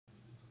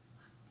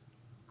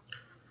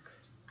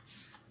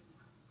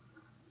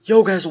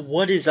Yo guys,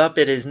 what is up?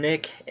 It is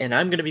Nick, and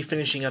I'm going to be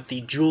finishing up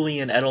the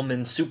Julian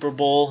Edelman Super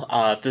Bowl.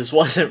 If this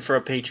wasn't for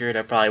a Patriot,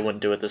 I probably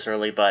wouldn't do it this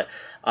early, but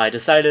I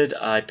decided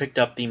I picked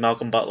up the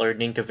Malcolm Butler,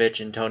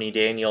 Ninkovich, and Tony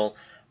Daniel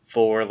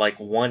for like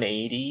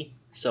 180,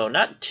 so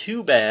not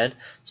too bad.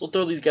 So we'll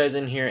throw these guys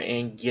in here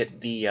and get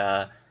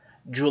the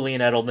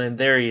Julian Edelman.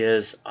 There he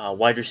is,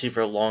 wide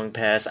receiver, long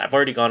pass. I've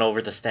already gone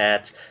over the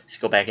stats. Just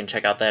go back and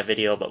check out that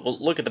video, but we'll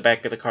look at the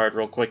back of the card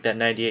real quick. That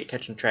 98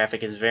 catching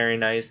traffic is very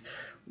nice.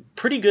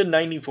 Pretty good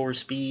 94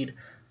 speed.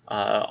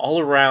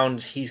 All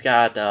around, he's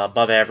got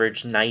above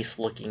average, nice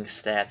looking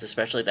stats,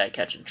 especially that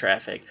catching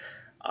traffic.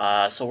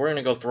 So we're going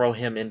to go throw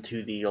him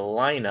into the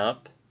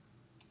lineup.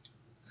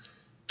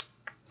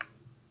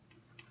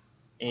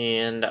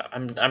 And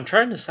I'm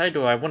trying to decide,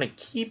 do I want to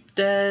keep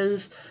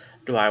Dez?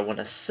 Do I want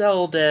to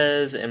sell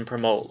Dez and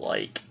promote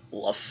like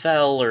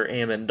LaFell or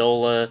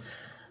Amendola?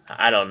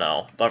 I don't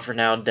know. But for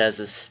now, Dez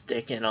is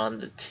sticking on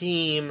the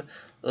team.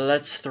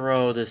 Let's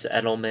throw this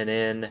Edelman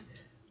in.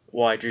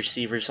 Wide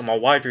receiver, so my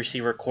wide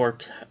receiver wide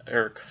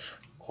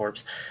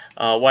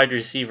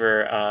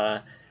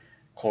receiver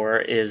core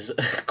is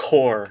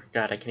core.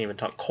 God, I can't even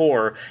talk.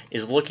 Core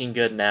is looking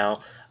good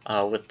now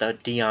with the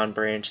Deion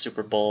Branch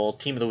Super Bowl,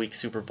 Team of the Week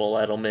Super Bowl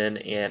Edelman,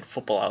 and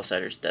Football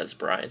Outsiders Dez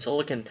Bryant. So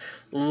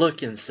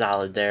looking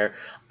solid there.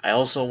 I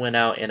also went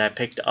out and I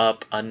picked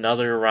up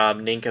another Rob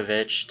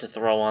Ninkovich to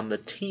throw on the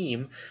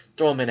team.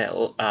 Throw him in at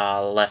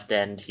left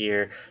end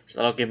here. So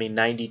that'll give me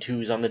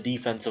 92s on the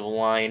defensive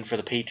line for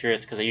the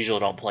Patriots, because I usually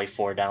don't play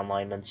 4 down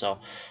linemen. So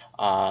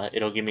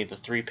it'll give me the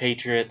 3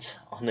 Patriots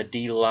on the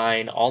D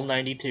line, all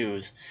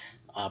 92s.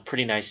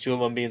 Pretty nice. 2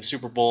 of them being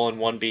Super Bowl and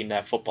 1 being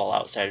that Football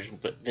Outsiders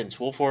Vince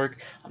Wilfork.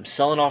 I'm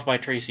selling off my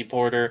Tracy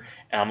Porter,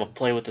 and I'm going to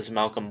play with this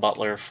Malcolm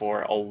Butler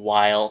for a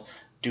while.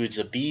 Dude's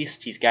a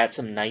beast. He's got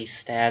some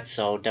nice stats,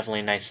 so definitely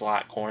a nice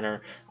slot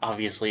corner.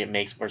 Obviously, it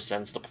makes more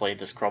sense to play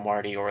this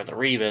Cromartie or the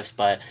Revis,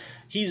 but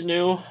he's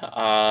new.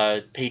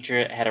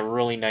 Patriot had a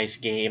really nice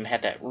game,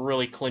 had that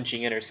really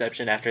clinching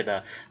interception after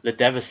the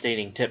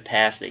devastating tip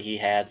pass that he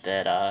had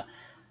that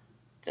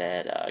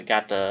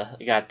got the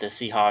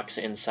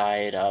Seahawks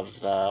inside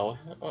of the,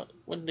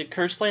 when did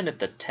Curse land at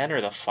the 10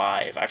 or the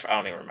 5? I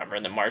don't even remember.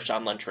 And then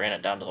Marshawn Lynch ran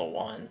it down to the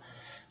 1.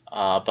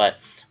 But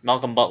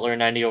Malcolm Butler,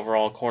 90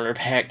 overall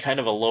cornerback,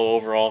 kind of a low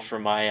overall for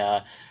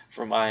my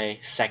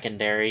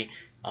secondary.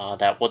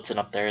 That Woodson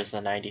up there is the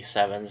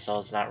 97, so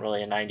it's not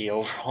really a 90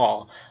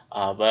 overall.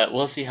 But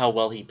we'll see how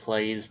well he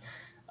plays.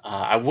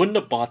 I wouldn't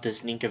have bought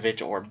this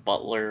Ninkovich or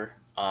Butler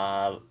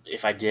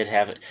if I did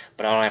have it,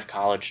 but I don't have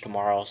college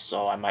tomorrow,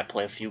 so I might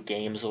play a few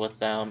games with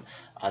them.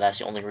 That's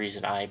the only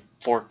reason I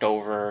forked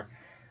over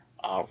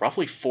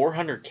roughly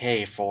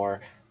 400K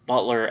for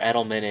Butler,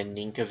 Edelman, and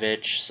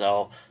Ninkovich.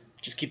 So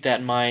just keep that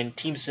in mind.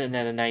 Team sitting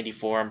at a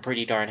 94. I'm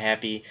pretty darn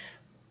happy.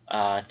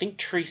 I think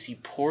Tracy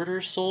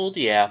Porter sold.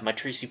 Yeah, my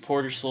Tracy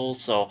Porter sold.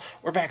 So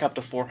we're back up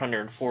to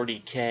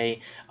 440K.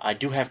 I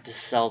do have to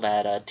sell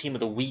that Team of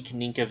the Week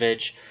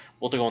Ninkovich.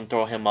 We'll go and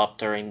throw him up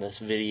during this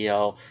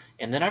video.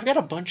 And then I've got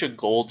a bunch of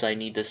golds I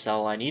need to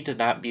sell. I need to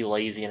not be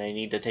lazy, and I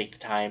need to take the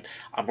time.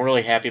 I'm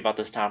really happy about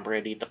this Tom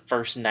Brady, the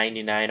first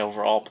 99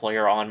 overall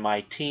player on my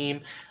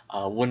team.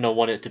 Wouldn't have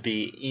wanted it to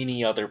be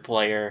any other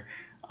player,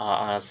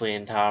 honestly,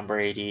 in Tom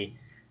Brady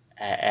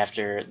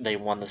after they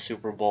won the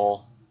Super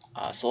Bowl.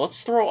 So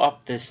let's throw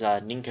up this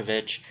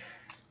Ninkovich.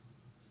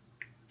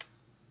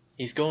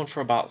 He's going for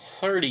about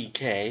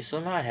 30K, so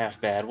not half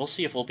bad. We'll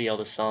see if we'll be able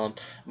to sell him.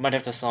 Might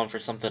have to sell him for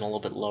something a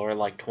little bit lower,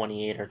 like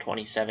 28 or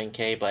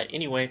 27K. But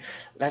anyway,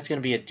 that's going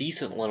to be a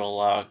decent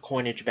little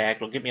coinage back.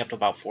 It'll get me up to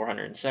about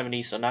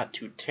 470, so not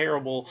too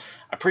terrible.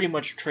 I pretty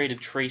much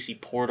traded Tracy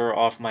Porter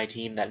off my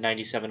team, that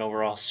 97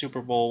 overall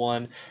Super Bowl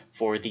one,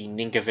 for the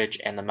Ninkovich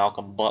and the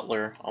Malcolm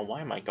Butler. Oh,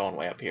 why am I going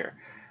way up here?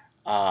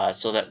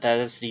 So that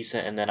is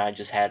decent, and then I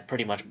just had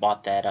pretty much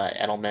bought that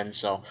Edelman,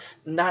 so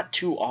not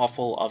too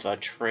awful of a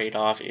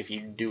trade-off if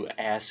you do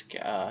ask,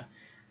 if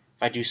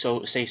I do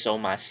say so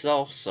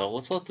myself. So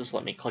let's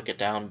let me click it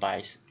down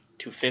by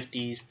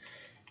 250s,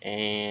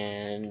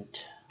 and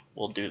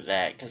we'll do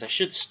that, because I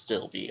should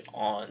still be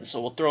on. So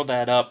we'll throw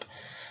that up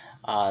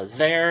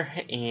there,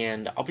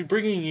 and I'll be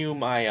bringing you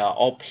my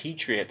All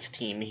Patriots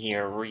team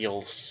here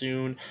real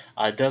soon.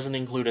 It doesn't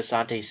include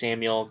Asante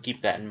Samuel,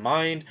 keep that in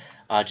mind,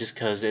 just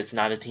because it's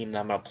not a team that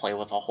I'm going to play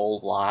with a whole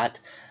lot,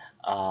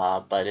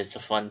 but it's a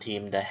fun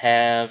team to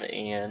have,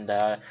 and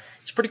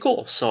it's pretty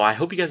cool. So I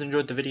hope you guys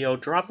enjoyed the video.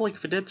 Drop a like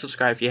if you did,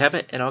 subscribe if you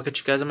haven't, and I'll catch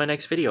you guys in my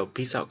next video.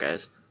 Peace out,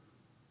 guys.